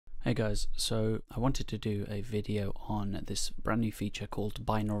Hey guys, so I wanted to do a video on this brand new feature called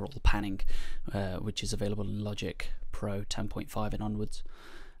binaural panning, which is available in Logic Pro 10.5 and onwards,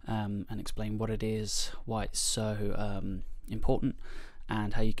 and explain what it is, why it's so important,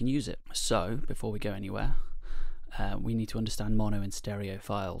 and how you can use it. So before we go anywhere, we need to understand mono and stereo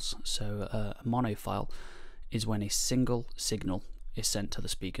files. So a mono file is when a single signal is sent to the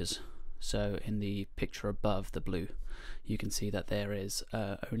speakers. So in the picture above, the blue, you can see that there is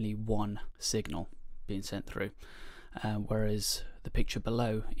only one signal being sent through, whereas the picture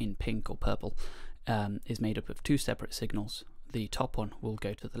below in pink or purple is made up of two separate signals. The top one will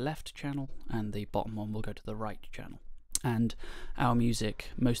go to the left channel and the bottom one will go to the right channel. And our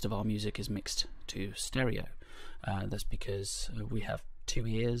music, most of our music is mixed to stereo. That's because we have two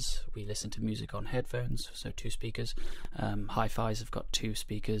ears, we listen to music on headphones, so two speakers. Hi-Fis have got two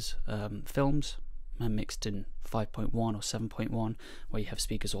speakers. Films are mixed in 5.1 or 7.1, where you have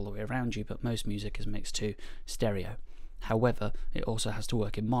speakers all the way around you, but most music is mixed to stereo. However, it also has to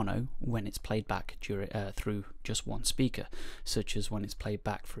work in mono when it's played back through just one speaker, such as when it's played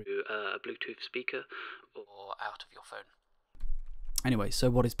back through a Bluetooth speaker or out of your phone. Anyway, so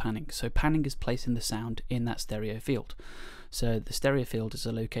what is panning? So panning is placing the sound in that stereo field. So the stereo field is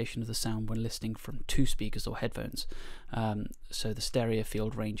a location of the sound when listening from two speakers or headphones. So the stereo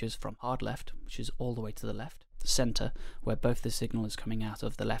field ranges from hard left, which is all the way to the left, center, where both the signal is coming out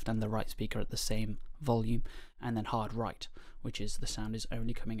of the left and the right speaker at the same volume, and then hard right, which is the sound is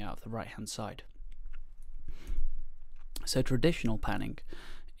only coming out of the right hand side. So traditional panning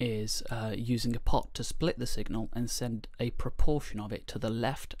is using a pot to split the signal and send a proportion of it to the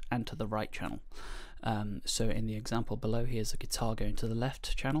left and to the right channel. So in the example below, here's a guitar going to the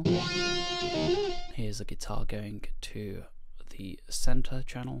left channel, here's a guitar going to the center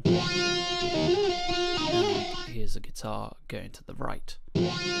channel, and here's a guitar going to the right.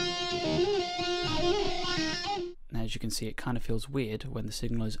 Now, as you can see, it kind of feels weird when the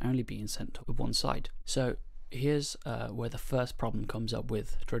signal is only being sent to one side. So here's where the first problem comes up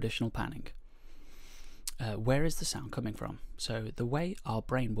with traditional panning. Where is the sound coming from? So the way our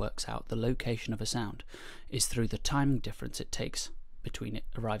brain works out the location of a sound is through the timing difference it takes between it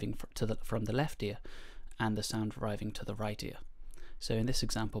arriving from the left ear and the sound arriving to the right ear. So in this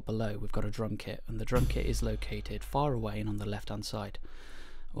example below, we've got a drum kit, and the drum kit is located far away and on the left hand side.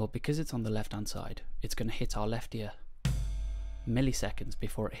 Well, because it's on the left hand side, it's going to hit our left ear milliseconds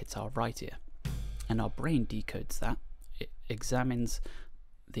before it hits our right ear. And our brain decodes that, it examines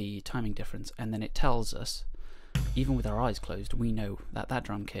the timing difference, and then it tells us, even with our eyes closed, we know that that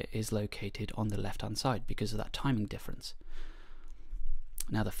drum kit is located on the left hand side because of that timing difference.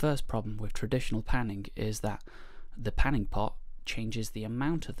 Now, the first problem with traditional panning is that the panning pot changes the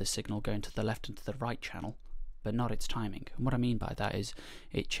amount of the signal going to the left and to the right channel, but not its timing. And what I mean by that is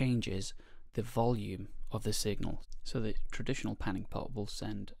it changes the volume of the signal. So the traditional panning pot will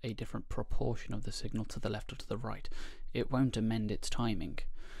send a different proportion of the signal to the left or to the right. It won't amend its timing.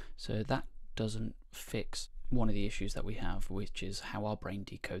 So that doesn't fix one of the issues that we have, which is how our brain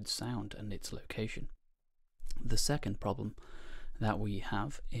decodes sound and its location. The second problem that we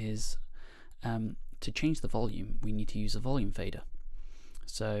have is to change the volume, we need to use a volume fader.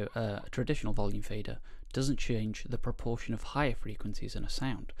 So a traditional volume fader doesn't change the proportion of higher frequencies in a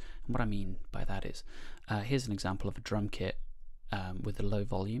sound. And what I mean by that is, here's an example of a drum kit with a low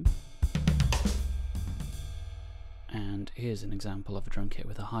volume, and here's an example of a drum kit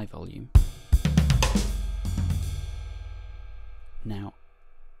with a high volume. Now,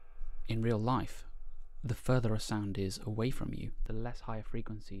 in real life, the further a sound is away from you, the less higher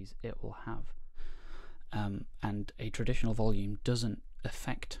frequencies it will have. And a traditional volume doesn't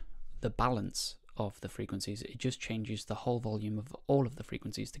affect the balance of the frequencies, it just changes the whole volume of all of the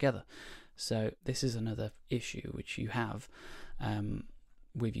frequencies together. So this is another issue which you have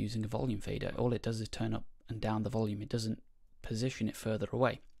with using a volume fader. All it does is turn up and down the volume, it doesn't position it further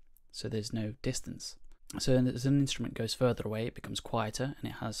away, so there's no distance. So as an instrument goes further away, it becomes quieter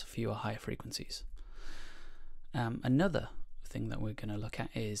and it has fewer higher frequencies. Another thing that we're going to look at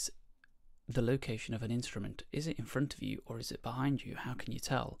is the location of an instrument. Is it in front of you or is it behind you? How can you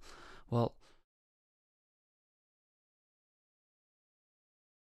tell? Well,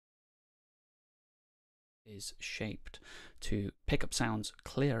 is shaped to pick up sounds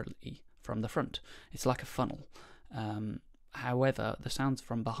clearly from the front. It's like a funnel. However, the sounds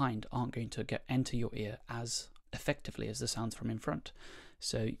from behind aren't going to enter your ear as effectively as the sounds from in front.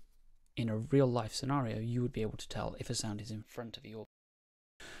 So in a real life scenario, you would be able to tell if a sound is in front of you.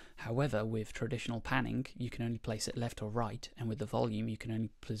 However, with traditional panning, you can only place it left or right, and with the volume, you can only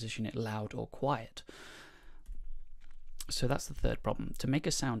position it loud or quiet. So that's the third problem. To make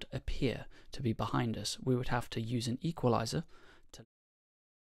a sound appear to be behind us, we would have to use an equalizer to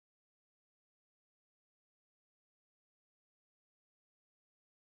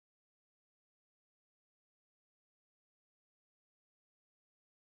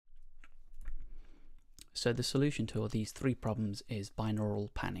So the solution to all these three problems is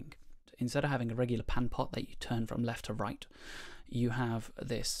binaural panning. Instead of having a regular pan pot that you turn from left to right, you have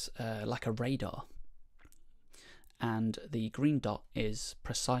this like a radar. And the green dot is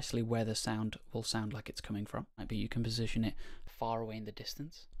precisely where the sound will sound like it's coming from. But you can position it far away in the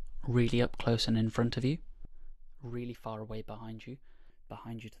distance, really up close and in front of you, really far away behind you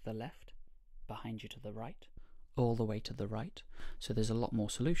to the left, behind you to the right, all the way to the right. So there's a lot more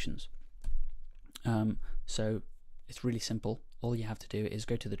solutions. So it's really simple. All you have to do is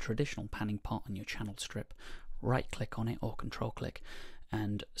go to the traditional panning pot on your channel strip, right click on it or control click,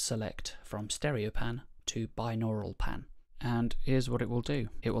 and select from stereo pan to binaural pan. And here's what it will do.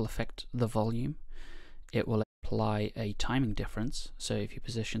 It will affect the volume. It will apply a timing difference. So if you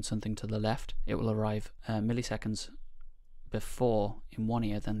position something to the left, it will arrive milliseconds before in one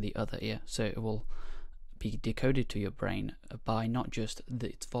ear than the other ear. So it will be decoded to your brain by not just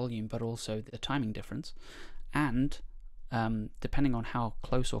its volume but also the timing difference, and depending on how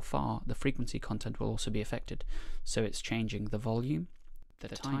close or far, the frequency content will also be affected. So it's changing the volume, the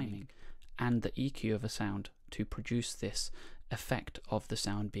timing, and the EQ of a sound to produce this effect of the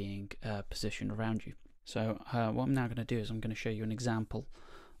sound being positioned around you. So what I'm now going to do is I'm going to show you an example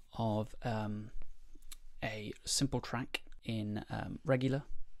of a simple track in regular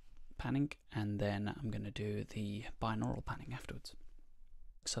panning, and then I'm going to do the binaural panning afterwards.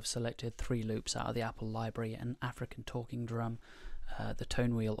 So I've selected 3 loops out of the Apple library: an African talking drum, the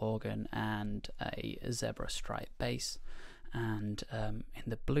tone wheel organ, and a zebra stripe bass. And in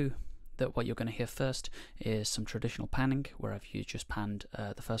the blue, what you're going to hear first is some traditional panning, where I've just panned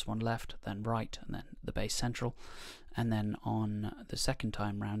the first one left, then right, and then the bass central. And then on the second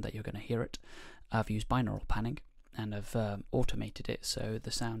time round that you're going to hear it, I've used binaural panning, and I've automated it so the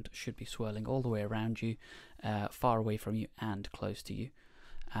sound should be swirling all the way around you, far away from you and close to you.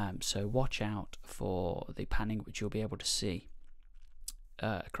 So watch out for the panning, which you'll be able to see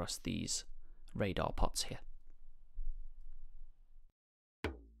across these radar pots here.